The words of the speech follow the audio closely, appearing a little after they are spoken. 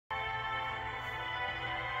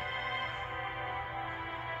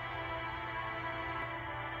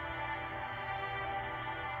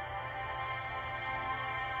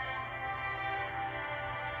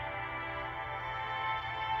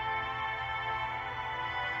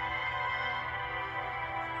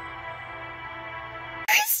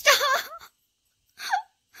Stop!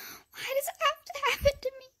 Why does it have to happen to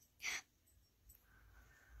me?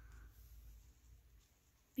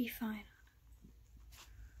 Be fine.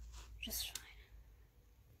 Just fine.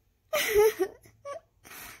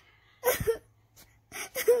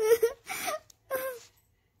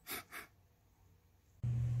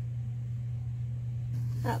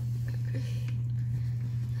 Oh.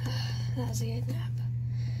 That was a good nap.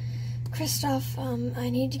 Christoph, I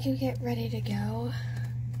need to go get ready to go.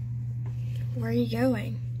 Where are you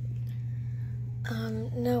going?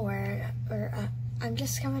 Nowhere. I'm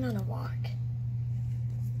just going on a walk.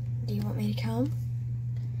 Do you want me to come?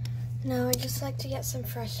 No, I'd just like to get some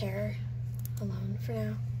fresh air. Alone for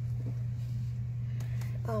now.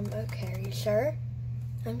 Okay, are you sure?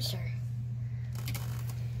 I'm sure.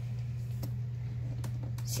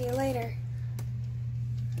 See you later.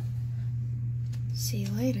 See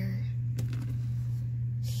you later.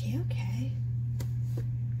 Is she okay?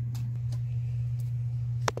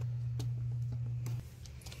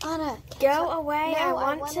 Anna, go away. No,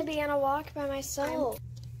 I want to be on a walk by myself.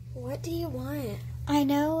 What do you want? I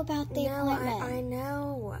know about the appointment. I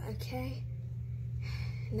know, okay?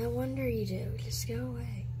 No wonder you do. Just go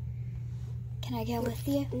away. Can I go with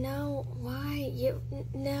you? No, why?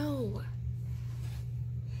 No.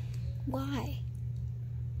 Why?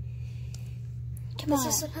 Come on.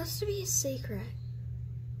 This is supposed to be a secret.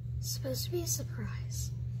 It's supposed to be a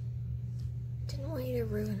surprise. Didn't want you to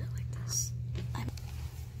ruin it like this.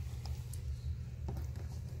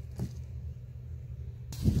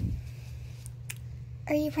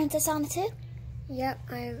 Are you Princess Anna too? Yep,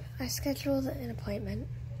 I scheduled an appointment.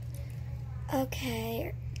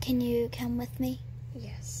 Okay, can you come with me?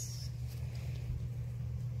 Yes.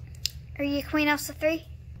 Are you Queen Elsa 3?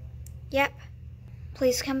 Yep.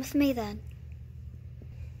 Please come with me then.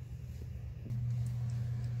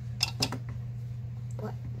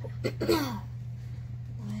 What? What?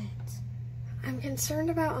 I'm concerned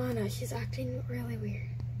about Anna. She's acting really weird.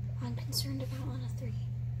 I'm concerned about Anna 3.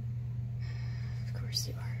 Of course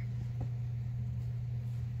you are.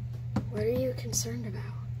 What are you concerned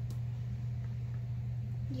about?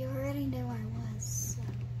 You already knew I was,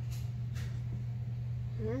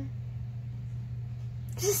 so.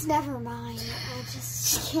 Just never mind. I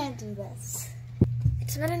just can't do this.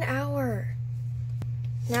 It's been an hour.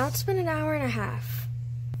 Now it's been an hour and a half.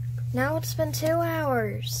 Now it's been 2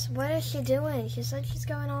 hours. What is she doing? She said she's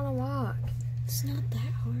going on a walk. It's not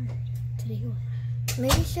that hard to deal with.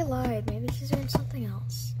 Maybe she lied. Maybe she's doing something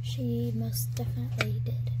else. She most definitely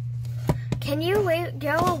did. Can you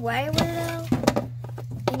go away, weirdo?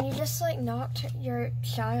 And you just like knocked your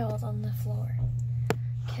child on the floor.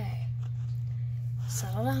 Okay.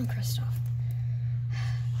 Settle down, Christoph.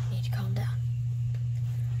 I need to calm down.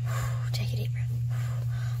 Take a deep breath.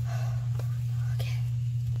 Okay.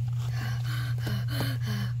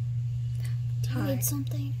 Do you need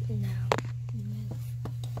something? No. Move.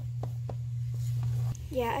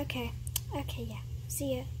 Yeah, okay. Okay, yeah.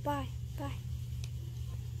 See ya. Bye. Bye.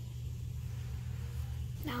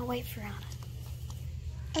 Now I'll wait for Anna.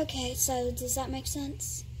 Okay, so does that make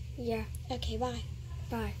sense? Yeah. Okay, bye.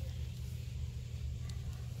 Bye.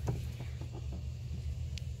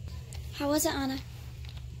 How was it, Anna?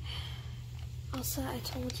 Elsa, I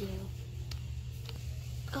told you.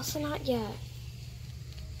 Elsa, not yet.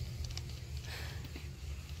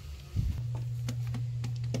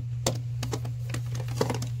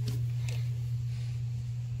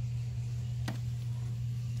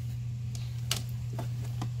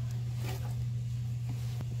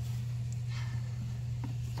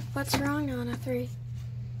 What's wrong, Anna 3?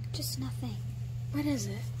 Just nothing. What is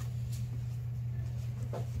it?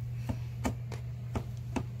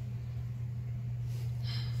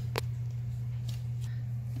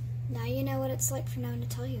 Now you know what it's like for no one to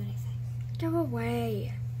tell you anything. Go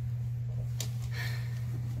away.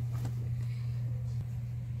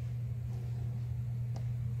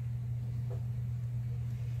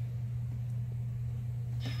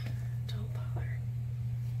 Don't bother.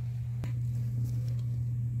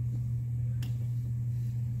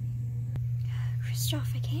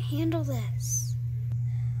 Christoph, I can't handle this.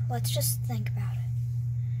 Let's just think about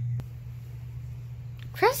it.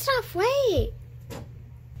 Christoph, wait!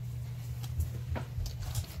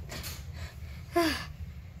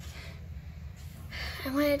 I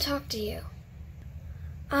want to talk to you.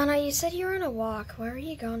 Anna, you said you were on a walk. Why were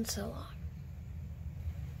you gone so long?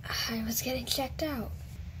 I was getting checked out.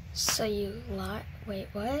 So you lied? Wait,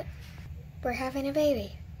 what? We're having a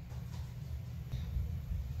baby.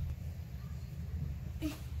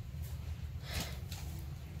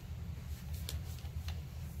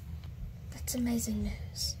 That's amazing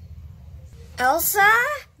news. Elsa?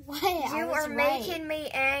 What? You are making me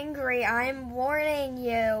angry. I'm warning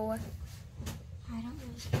you. I don't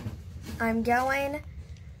know. I'm going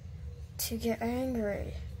to get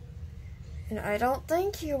angry. And I don't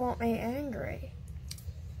think you want me angry.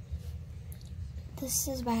 This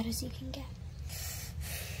is as bad as you can get.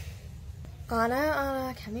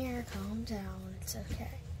 Anna, come here. Calm down. It's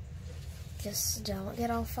okay. Just don't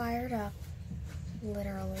get all fired up.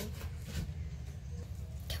 Literally.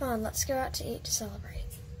 Come on, let's go out to eat to celebrate.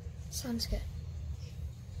 Sounds good.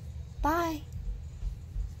 Bye.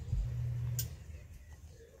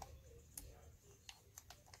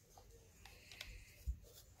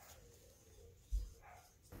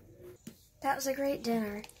 That was a great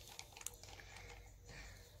dinner.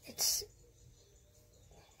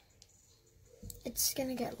 It's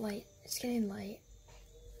gonna get late. It's getting late.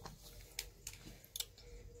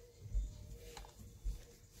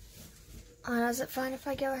 Is it fine if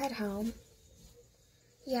I go ahead home?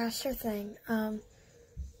 Yeah, sure thing.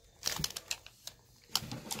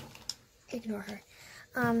 Ignore her.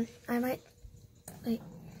 I might,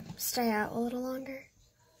 stay out a little longer.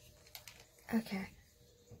 Okay.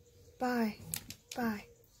 Bye. Bye.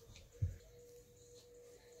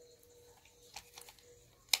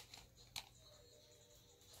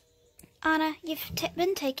 Anna, you've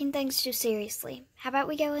been taking things too seriously. How about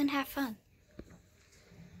we go and have fun?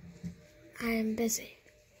 I'm busy.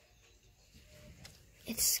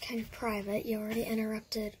 It's kind of private. You already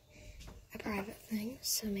interrupted a private thing,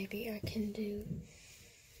 so maybe I can do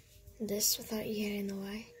this without you getting in the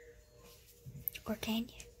way. Or can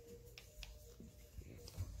you?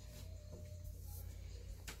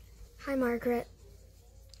 Hi, Margaret.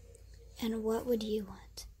 And what would you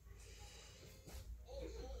want?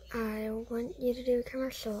 I want you to do a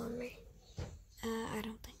commercial on me. I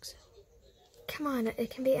don't think so. Come on, it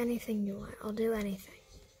can be anything you want. I'll do anything.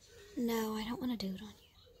 No, I don't want to do it on you.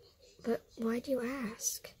 But why'd you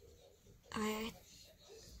ask?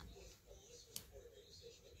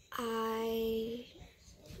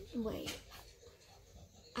 Wait.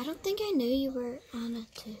 I don't think I knew you were Anna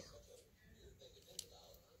too.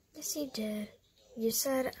 Yes, you did. You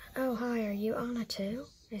said, oh, hi, are you Anna too?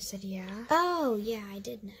 I said, yeah. Oh, yeah, I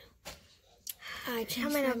did know. I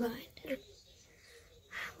changed my mind.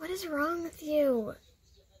 What is wrong with you?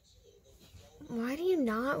 Why do you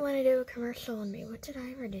not want to do a commercial on me? What did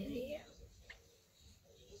I ever do to you?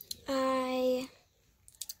 I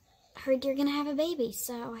heard you're gonna have a baby,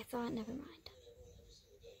 so I thought, never mind.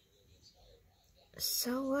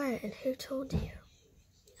 So what? And who told you?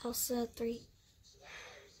 Elsa 3.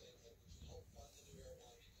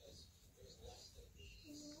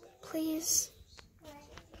 Please?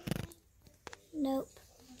 Nope.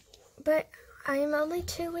 But I'm only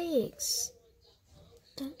 2 weeks.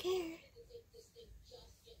 Don't care.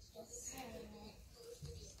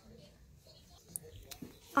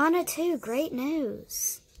 Anna 2, great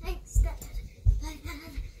news. Thanks, Dad.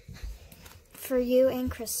 For you and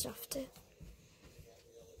Kristoff too.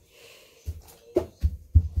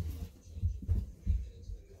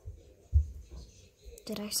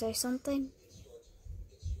 Did I say something?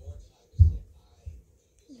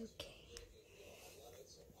 Okay.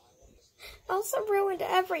 Elsa ruined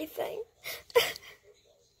everything.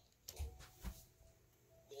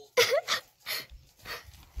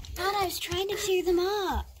 God, I was trying to cheer them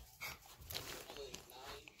up.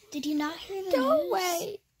 Did you not hear the Go news?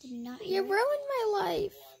 away. Did you not hear You it? ruined my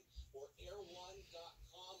life.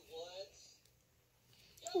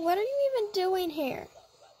 What are you even doing here?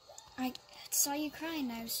 I saw you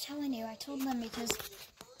crying. I was telling you. I told them because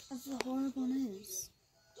of the horrible news.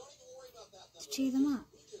 To cheer them up.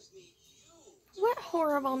 What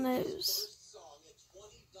horrible news?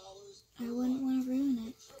 I wouldn't want to ruin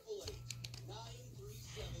it.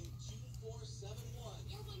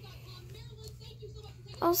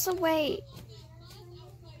 Also, wait.